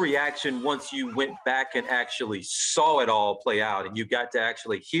was your reaction once you went back and actually saw it all play out and you got to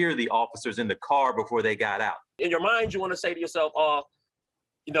actually hear the officers in the car before they got out? In your mind, you want to say to yourself,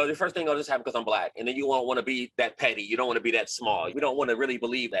 the first thing, this happened because I'm black. And then you won't want to be that petty. You don't want to be that small. We don't want to really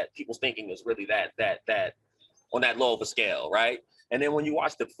believe that people's thinking is really that on that low of a scale, right? And then when you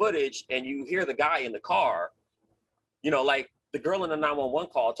watch the footage and you hear the guy in the car, like the girl in the 911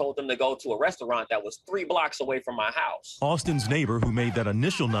 call told them to go to a restaurant that was 3 blocks away from my house. Austin's neighbor, who made that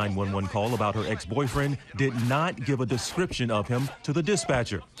initial 911 call about her ex-boyfriend, did not give a description of him to the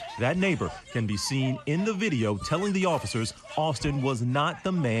dispatcher. That neighbor can be seen in the video telling the officers Austin was not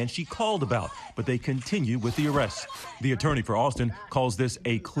the man she called about, but they continue with the arrest. The attorney for Austin calls this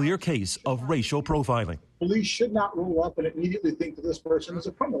a clear case of racial profiling. police should not roll up and immediately think that this person is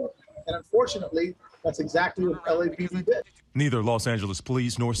a criminal. And unfortunately, that's exactly what LAPD did. Neither Los Angeles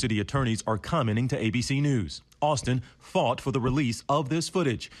police nor city attorneys are commenting to ABC News. Austin fought for the release of this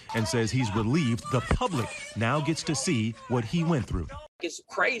footage and says he's relieved the public now gets to see what he went through. It's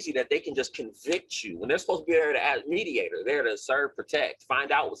crazy that they can just convict you when they're supposed to be there to act mediator, there to serve, protect,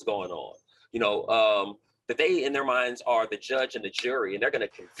 find out what's going on. That they in their minds are the judge and the jury, and they're going to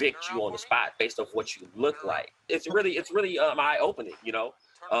convict you on the spot based off what you look like. It's really eye-opening.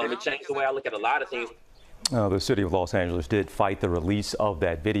 It changed the way I look at a lot of things. The city of Los Angeles did fight the release of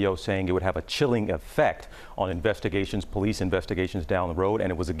that video, saying it would have a chilling effect on investigations, police investigations down the road,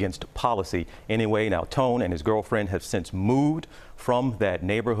 and it was against policy anyway. Now, Tone and his girlfriend have since moved from that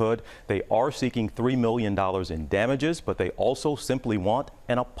neighborhood. They are seeking $3 million in damages, but they also simply want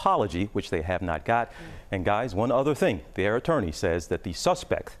an apology, which they have not got. And guys, one other thing, their attorney says that the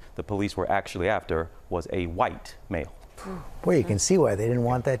suspect the police were actually after was a white male. Boy, you can see why they didn't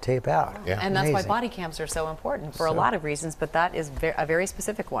want that tape out. Yeah. And that's why body cams are so important for a lot of reasons, but that is a very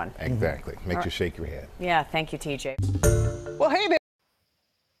specific one. Exactly. Makes you shake your head. Yeah, thank you, TJ. Well, hey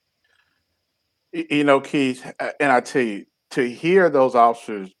there. Keith, and I tell you, to hear those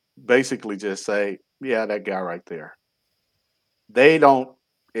officers basically just say, yeah, that guy right there. They don't,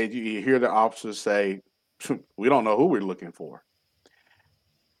 and you hear the officers say, we don't know who we're looking for.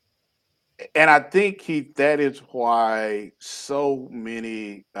 And I think, Keith, that is why so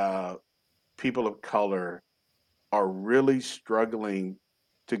many people of color are really struggling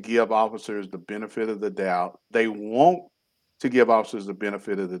to give officers the benefit of the doubt. They want to give officers the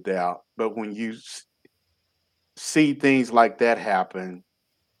benefit of the doubt, but when you see things like that happen,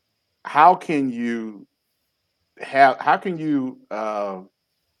 how can you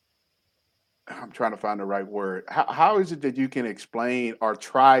I'm trying to find the right word. How is it that you can explain or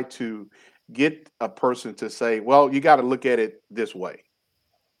try to get a person to say, well, you got to look at it this way?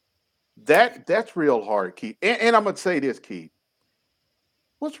 That's real hard, Keith. And I'm going to say this, Keith.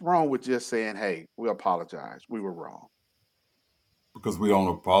 What's wrong with just saying, hey, we apologize. We were wrong. Because we don't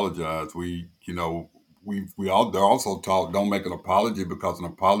apologize. They're also taught don't make an apology because an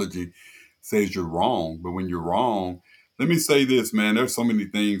apology says you're wrong. But when you're wrong, let me say this, man, there's so many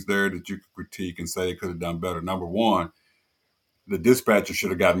things there that you could critique and say they could have done better. Number one, the dispatcher should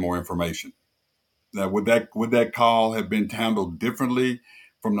have gotten more information. Now, would that call have been handled differently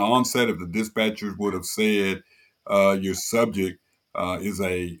from the onset if the dispatchers would have said your subject is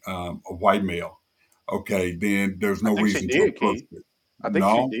a white male? Okay, then there's no reason to approach it. I think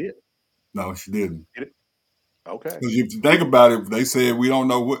she did. No, she didn't. Okay. Because if you think about it, they said we don't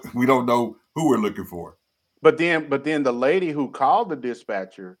know who we're looking for. But then the lady who called the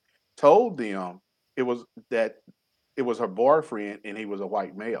dispatcher told them it was her boyfriend and he was a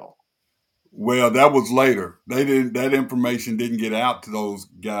white male. Well, that was later. That information didn't get out to those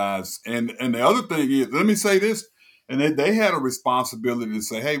guys. And the other thing is, let me say this, and they had a responsibility to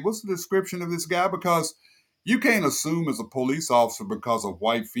say, hey, what's the description of this guy? Because you can't assume as a police officer because a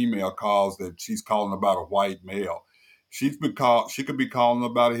white female calls that she's calling about a white male. She could be calling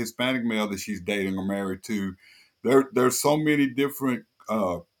about a Hispanic male that she's dating or married to. There's so many different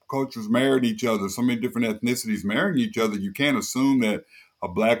cultures marrying each other, so many different ethnicities marrying each other. You can't assume that a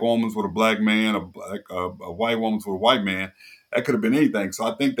black woman's with a black man, a white woman's with a white man. That could have been anything. So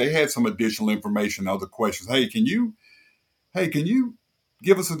I think they had some additional information, other questions. Hey, can you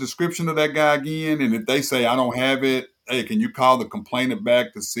give us a description of that guy again? And if they say, I don't have it, hey, can you call the complainant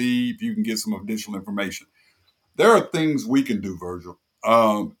back to see if you can get some additional information? There are things we can do, Virgil.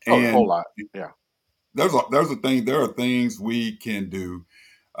 A whole lot, yeah. There are things we can do.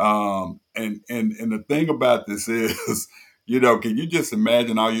 And the thing about this is, can you just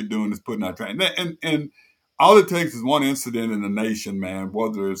imagine all you're doing is putting out trash? And all it takes is one incident in the nation, man,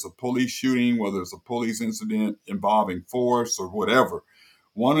 whether it's a police shooting, whether it's a police incident involving force or whatever.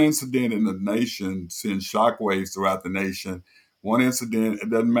 One incident in the nation sends shockwaves throughout the nation. One incident, it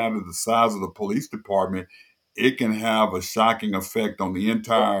doesn't matter the size of the police department, it can have a shocking effect on the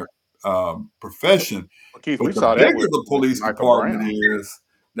entire profession. Well, Keith, but we the saw that bigger the police department is,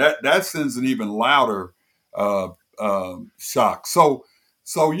 that sends an even louder shock. So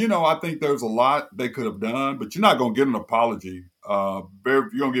I think there's a lot they could have done, but you're not going to get an apology. You're going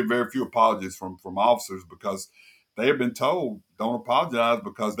to get very few apologies from officers because they have been told don't apologize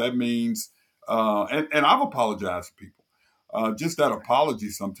because that means, and I've apologized to people. Just that apology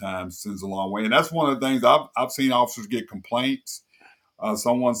sometimes sends a long way. And that's one of the things I've seen officers get complaints.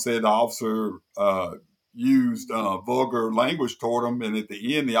 Someone said the officer used vulgar language toward them, and at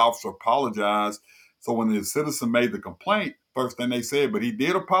the end, the officer apologized. So when the citizen made the complaint, first thing they said, but he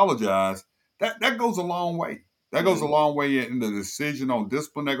did apologize that goes a long way. That goes a long way in the decision on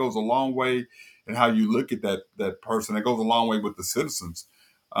discipline. That goes a long way in how you look at that person. That goes a long way with the citizens.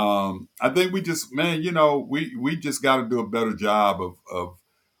 I think we just, man, we just got to do a better job of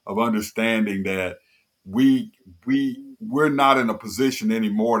understanding that we're not in a position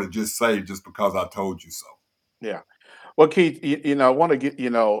anymore to just say just because I told you so. Yeah. Well, Keith, I want to get,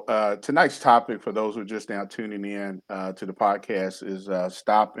 tonight's topic for those who are just now tuning in to the podcast is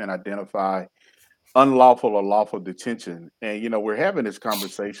stop and identify unlawful or lawful detention. And, we're having this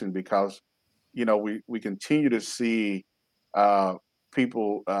conversation because, we continue to see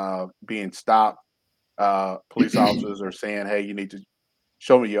people being stopped. Police officers are saying, hey, you need to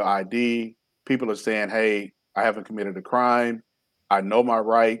show me your ID. People are saying, hey, I haven't committed a crime. I know my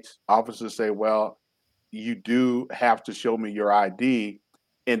rights. Officers say, well, you do have to show me your ID.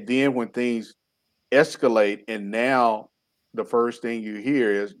 And then when things escalate, and now the first thing you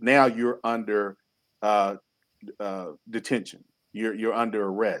hear is now you're under uh, detention. You're under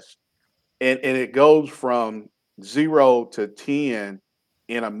arrest, and it goes from 0 to 10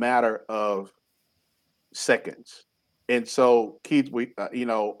 in a matter of seconds. And so, Keith, we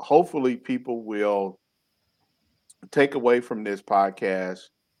hopefully people will take away from this podcast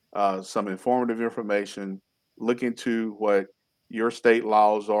some informative information. Look into what your state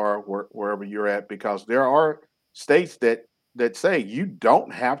laws are wherever you're at, because there are states that say you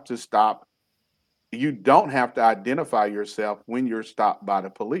don't have to stop, you don't have to identify yourself when you're stopped by the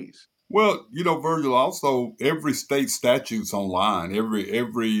police. Well, Virgil, also every state statute's online.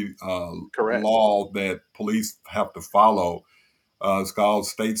 Every Correct. law that police have to follow, it's called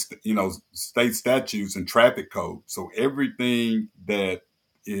state statutes and traffic code. So everything that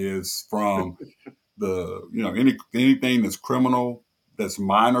is from anything that's criminal, that's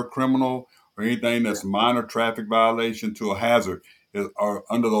minor criminal, or anything that's minor traffic violation to a hazard are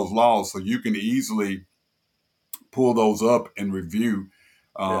under those laws. So you can easily pull those up and review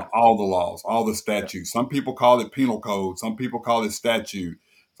all the laws, all the statutes. Some people call it penal code. Some people call it statute.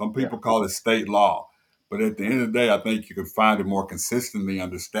 Some people call it state law. But at the end of the day, I think you could find it more consistently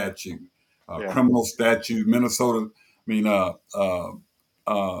under statute. Criminal statute, Minnesota,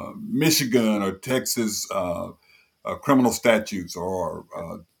 Michigan or Texas criminal statutes or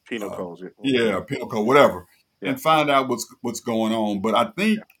penal codes. Penal code, whatever, and find out what's going on. But I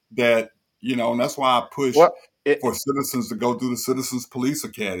think that, and that's why I push for citizens to go through the Citizens Police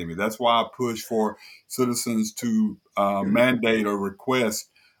Academy. That's why I push for citizens to mandate or request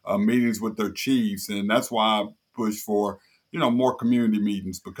meetings with their chiefs. And that's why I push for, more community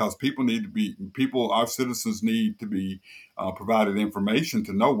meetings, because our citizens need to be provided information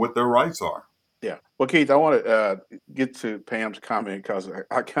to know what their rights are. Yeah. Well, Keith, I want to get to Pam's comment because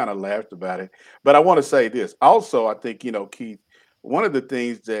I kind of laughed about it. But I want to say this. Also, I think, Keith, one of the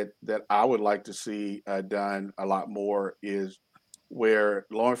things that I would like to see done a lot more is where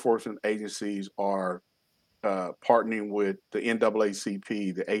law enforcement agencies are partnering with the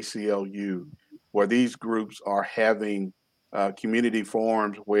NAACP, the ACLU, where these groups are having community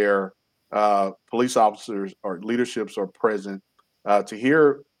forums where police officers or leaderships are present to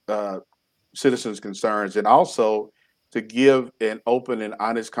hear citizens' concerns, and also to give an open and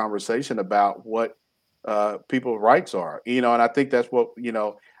honest conversation about what people's rights are. And I think that's what,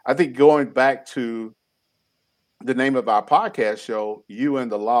 I think going back to the name of our podcast show, You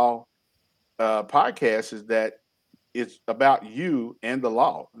and the Law podcast, is that it's about you and the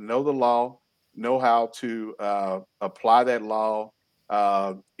law. Know the law, know how to apply that law.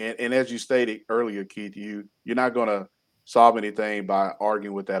 And as you stated earlier, Keith, you're not going to solve anything by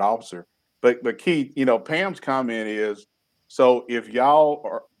arguing with that officer. But Keith, Pam's comment is, so if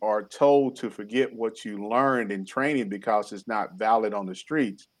y'all are told to forget what you learned in training because it's not valid on the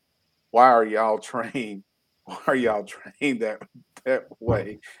streets, why are y'all trained? Why are y'all trained that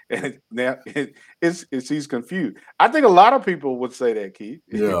way? And now he's confused. I think a lot of people would say that, Keith.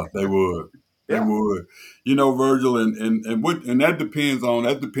 Yeah, they would. They would. Virgil, and that depends on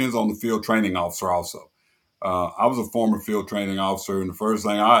the field training officer also. I was a former field training officer, and the first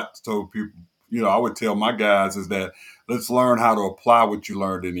thing I told people, I would tell my guys is that let's learn how to apply what you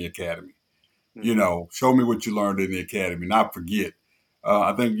learned in the academy. Show me what you learned in the academy, not forget.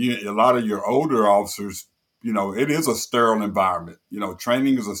 I think a lot of your older officers, it is a sterile environment.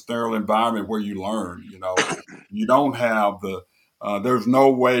 Training is a sterile environment where you learn. You don't have there's no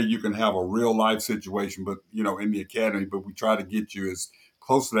way you can have a real life situation, but in the academy. But we try to get you as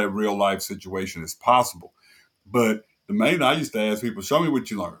close to that real life situation as possible. But the main thing I used to ask people, show me what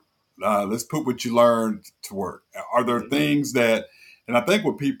you learned. Let's put what you learned to work. Are there things that, and I think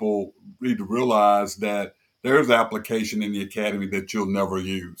what people need to realize that there's application in the academy that you'll never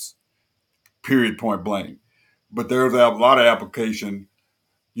use. period, point blank. But there's a lot of application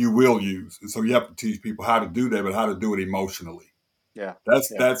you will use. And so you have to teach people how to do that, but how to do it emotionally. Yeah. That's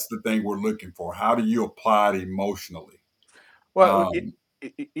the thing we're looking for. How do you apply it emotionally? Well,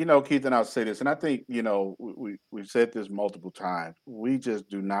 you know, Keith, and I'll say this, and I think, we've said this multiple times. We just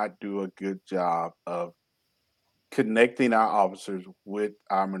do not do a good job of connecting our officers with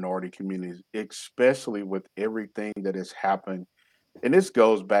our minority communities, especially with everything that has happened. And this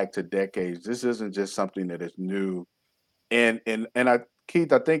goes back to decades. This isn't just something that is new. And I,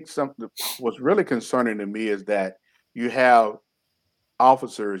 Keith, I think what's really concerning to me is that you have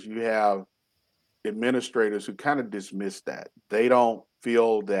officers, you have administrators who kind of dismiss that. They don't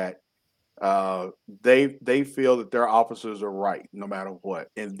feel that they feel that their officers are right no matter what.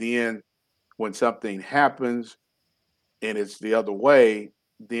 And then when something happens and it's the other way,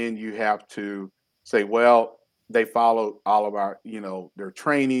 then you have to say, well, they follow all of our, their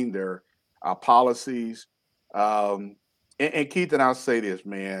training, their policies. And Keith, and I'll say this,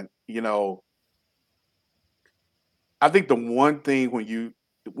 man, I think the one thing when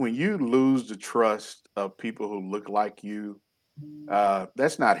you lose the trust of people who look like you,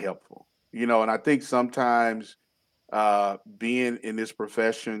 that's not helpful. And I think sometimes being in this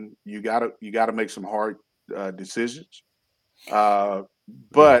profession, you gotta make some hard decisions. Uh,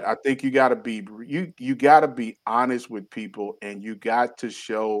 but I think you gotta be honest with people, and you got to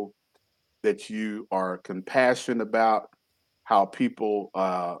show that you are compassionate about how people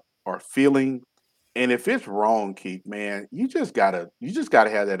are feeling. And if it's wrong, Keith, man, you just gotta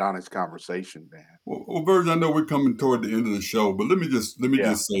have that honest conversation, man. Well, Virgil, I know we're coming toward the end of the show, but let me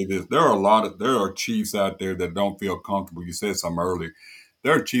Yeah. just say this: there are chiefs out there that don't feel comfortable. You said something earlier.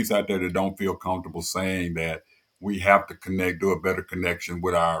 There are chiefs out there that don't feel comfortable saying that we have to do a better connection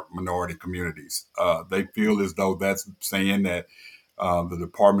with our minority communities. They feel as though that's saying that the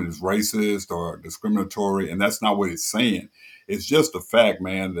department is racist or discriminatory, and that's not what it's saying. It's just a fact,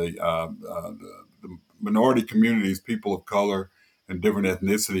 man. The minority communities, people of color and different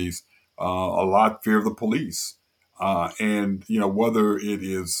ethnicities, a lot fear the police. And, whether it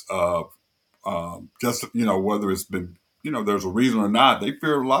is just, whether it's been, there's a reason or not, they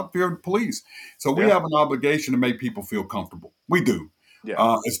fear the police. So we Yeah. have an obligation to make people feel comfortable. We do,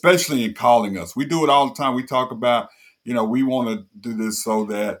 Yeah. especially in calling us. We do it all the time. We talk about, we want to do this so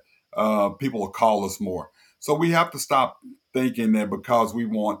that people will call us more. So we have to stop thinking that because we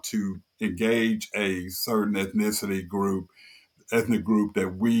want to engage a certain ethnic group,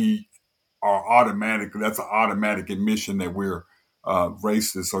 that we are that's an automatic admission that we're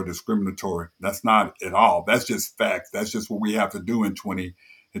racist or discriminatory. That's not at all. That's just facts. That's just what we have to do in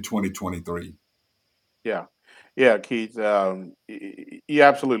 2023. Yeah. Yeah, Keith, you're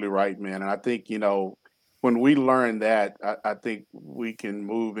absolutely right, man. And I think, when we learn that, I think we can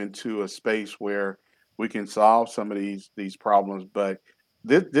move into a space where we can solve some of these problems. But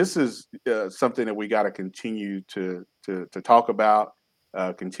this is something that we got to continue to talk about,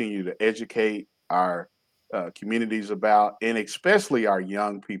 continue to educate our communities about, and especially our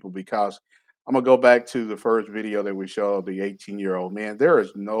young people, because I'm gonna go back to the first video that we showed, the 18-year-old man. There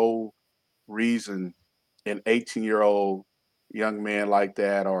is no reason an 18-year-old young man like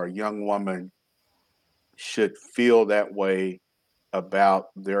that or a young woman should feel that way about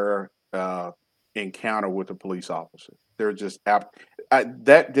their encounter with a police officer. They're just that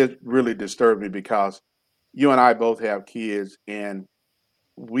just really disturbed me, because you and I both have kids, and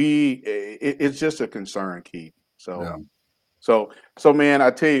it's just a concern, Keith. Yeah. So, man, I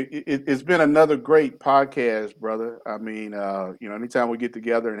tell you, it's been another great podcast, brother. I mean, anytime we get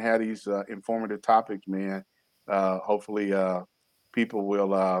together and have these informative topics, man, hopefully people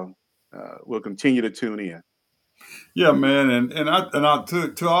will continue to tune in. Yeah, man, and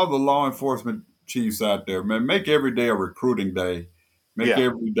to all the law enforcement chiefs out there, man, make every day a recruiting day. Make Yeah.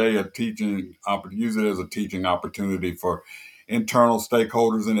 every day a use it as a teaching opportunity for internal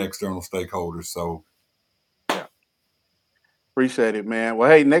stakeholders and external stakeholders. So Appreciate it, man. Well,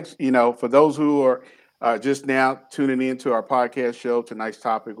 hey, next, for those who are just now tuning into our podcast show, tonight's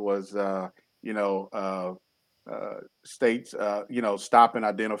topic was, states, stop and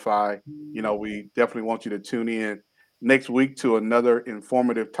identify. We definitely want you to tune in next week to another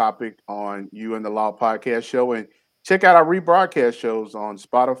informative topic on You and the Law podcast show. And check out our rebroadcast shows on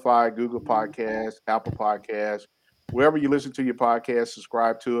Spotify, Google Podcasts, Apple Podcasts, wherever you listen to your podcast,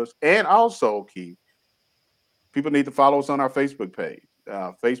 subscribe to us. And also, Keith, people need to follow us on our Facebook page,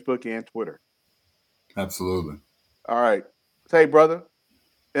 Facebook and Twitter. absolutely. All right. Hey, brother,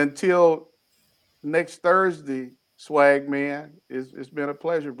 until next Thursday, swag man, it's been a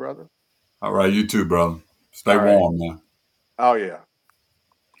pleasure, brother. All right, you too, brother. Stay All right. warm now. Oh, yeah.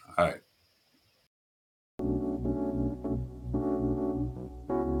 All right.